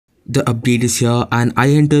The update is here and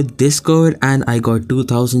I entered this code and I got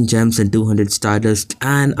 2000 gems and 200 Stardust,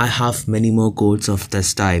 and I have many more codes of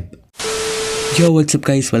this type. Yo, what's up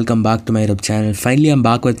guys, welcome back to my YouTube channel. Finally I'm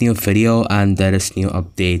back with new video and there is new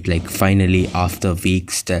update. Like finally after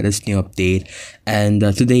weeks there is new update, and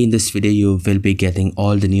today in this video you will be getting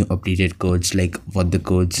all the new updated codes, like what the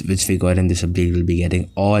codes which we got in this update will be getting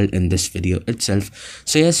all in this video itself.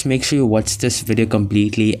 So yes, make sure you watch this video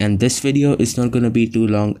completely, and this video is not gonna be too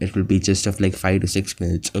long. It will be just of like 5 to 6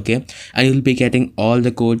 minutes, okay? And you'll be getting all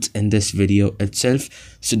the codes in this video itself.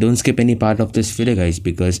 So don't skip any part of this video guys,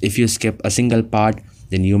 because if you skip a single part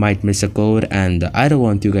then you might miss a code, and I don't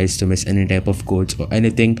want you guys to miss any type of codes or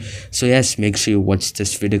anything. So yes, make sure you watch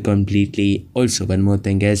this video completely. Also, one more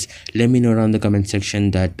thing is, let me know down in the comment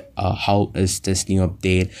section that how is this new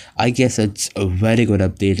update. I guess it's a very good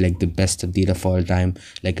update, like the best update of all time.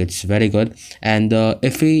 Like it's very good. And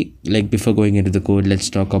if we like, before going into the code, let's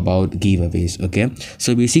talk about giveaways, okay?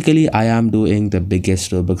 So basically I am doing the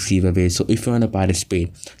biggest Roblox giveaway. So if you want to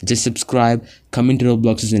participate, just subscribe, comment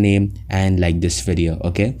Roblox is the name, and like this video,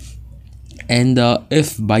 okay? And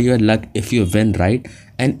if by your luck, if you win, right,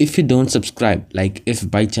 and if you don't subscribe, like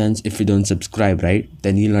if by chance if you don't subscribe, right,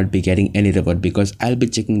 then you'll not be getting any reward, because I'll be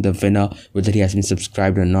checking the winner whether he has been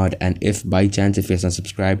subscribed or not. And if by chance if he has not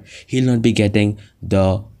subscribed, he'll not be getting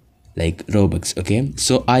the like Robux, okay?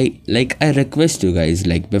 So I request you guys,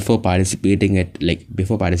 like before participating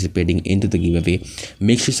into the giveaway,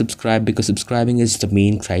 make sure you subscribe, because subscribing is the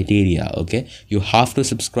main criteria, okay? You have to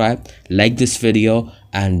subscribe, like this video,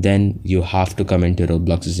 and then you have to comment your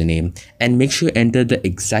Roblox username, and make sure you enter the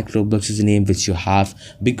exact Roblox username which you have,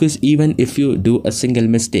 because even if you do a single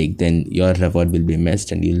mistake, then your reward will be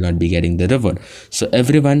missed and you'll not be getting the reward. So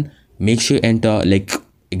everyone, make sure you enter like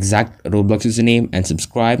exact Roblox username and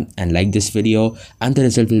subscribe and like this video, and the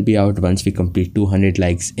result will be out once we complete 200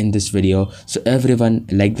 likes in this video. So everyone,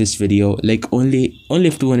 like this video, like only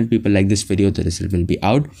if 200 people like this video, the result will be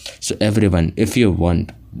out. So everyone, if you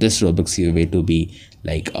want this Roblox giveaway to be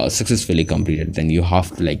like successfully completed, then you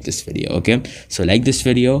have to like this video, okay? So like this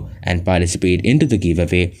video and participate into the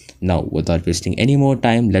giveaway. Now without wasting any more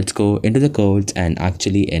time, let's go into the codes and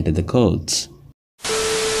actually enter the codes.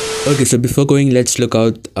 Okay, so before going, let's look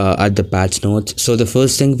out at the patch notes. So the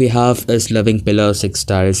first thing we have is Loving Pillar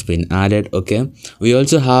 6-star has been added, okay? We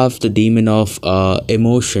also have the Demon of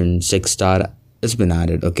Emotion 6-star has been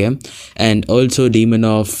added, okay? And also Demon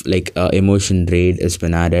of like Emotion Raid has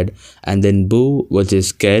been added, and then Boo, which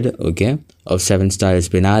is Kid, okay, of 7-star has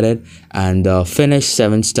been added, and Finish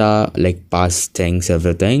 7-star, like past things,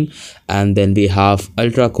 everything. And then we have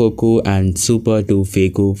Ultra Koku and Super 2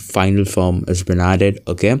 Faku final form has been added,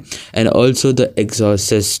 okay? And also the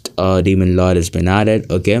Exorcist Demon Lord has been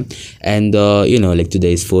added, okay? And you know, like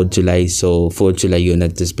today is 4th July, so 4th July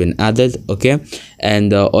unit has been added, okay?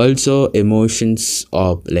 And also Emotions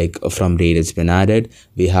of like from Raid has been added.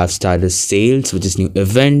 We have Stardust Sales, which is new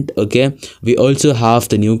event, okay? We also have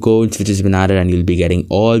the new codes which has been added, and you'll be getting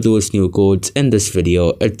all those new codes in this video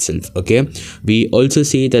itself, okay? We also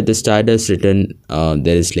see that the Stardust written,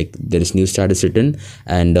 there is new Stardust written,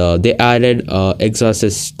 and they added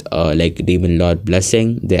Exorcist like Demon Lord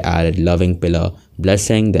blessing, they added Loving Pillar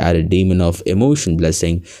blessing, they added Demon of Emotion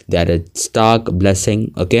blessing, they added Stark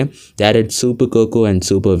blessing, okay? They added Super Coco and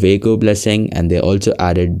Super Vago blessing, and they also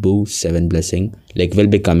added Boo 7 blessing, like will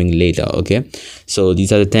be coming later, okay? So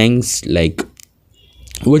these are the things like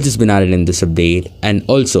which has been added in this update. And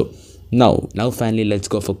also now finally let's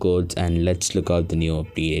go for codes and let's look out the new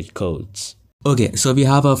updated codes. Okay, so we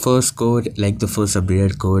have our first code, like the first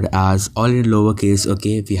updated code, as all in lowercase,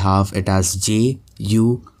 okay? We have it as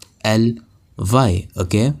JULY,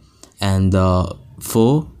 okay? And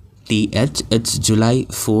 4TH, it's July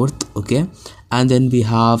 4th, okay? And then we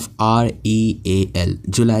have REAL,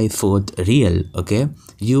 July 4th real, okay?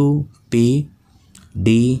 UPDATE.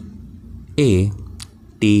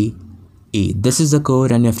 This is the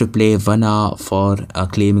code, and you have to play 1 hour for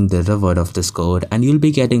claiming the reward of this code, and you'll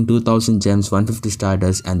be getting 2000 gems, 150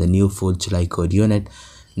 Stardust, and the new 4th July code unit.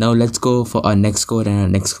 Now let's go for our next code, and our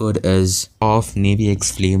next code is of Navy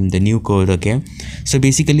X Flame, the new code, okay? So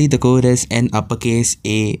basically the code is in uppercase,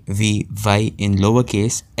 AVY in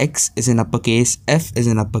lowercase, X is in uppercase, F is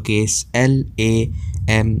in uppercase,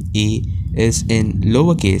 LAME is in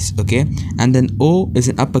lowercase, okay? And then O is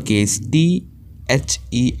in uppercase, THER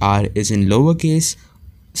is in lowercase,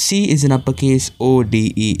 C is in uppercase,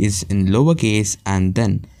 ODE is in lowercase, and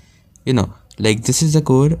then you know like this is the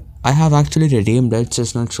code. I have actually redeemed it, it's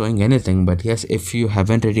just not showing anything, but yes, if you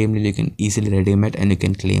haven't redeemed it, you can easily redeem it and you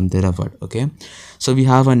can claim the reward. Okay, so we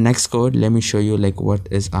have our next code. Let me show you like what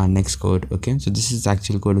is our next code. Okay, so this is the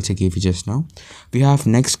actual code which I gave you just now. We have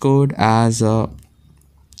next code as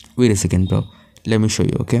wait a second, bro, let me show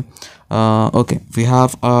you. Okay, okay, we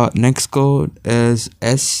have next code is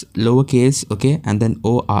S lowercase, okay, and then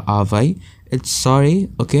ORRY, it's sorry.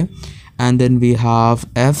 Okay, and then we have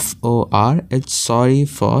FOR, it's sorry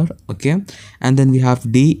for. Okay, and then we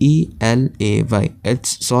have DELAY,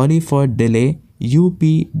 it's sorry for delay.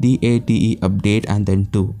 UPDATE update, and then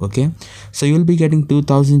 2. Okay, so you'll be getting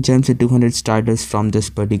 2000 gems and 200 starters from this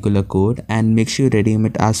particular code, and make sure you redeem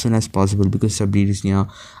it as soon as possible because update is near.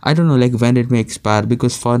 I don't know like when it may expire,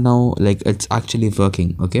 because for now like it's actually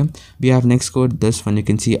working. Okay, we have next code, this one you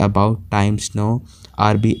can see about time snow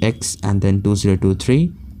RBX and then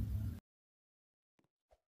 2023.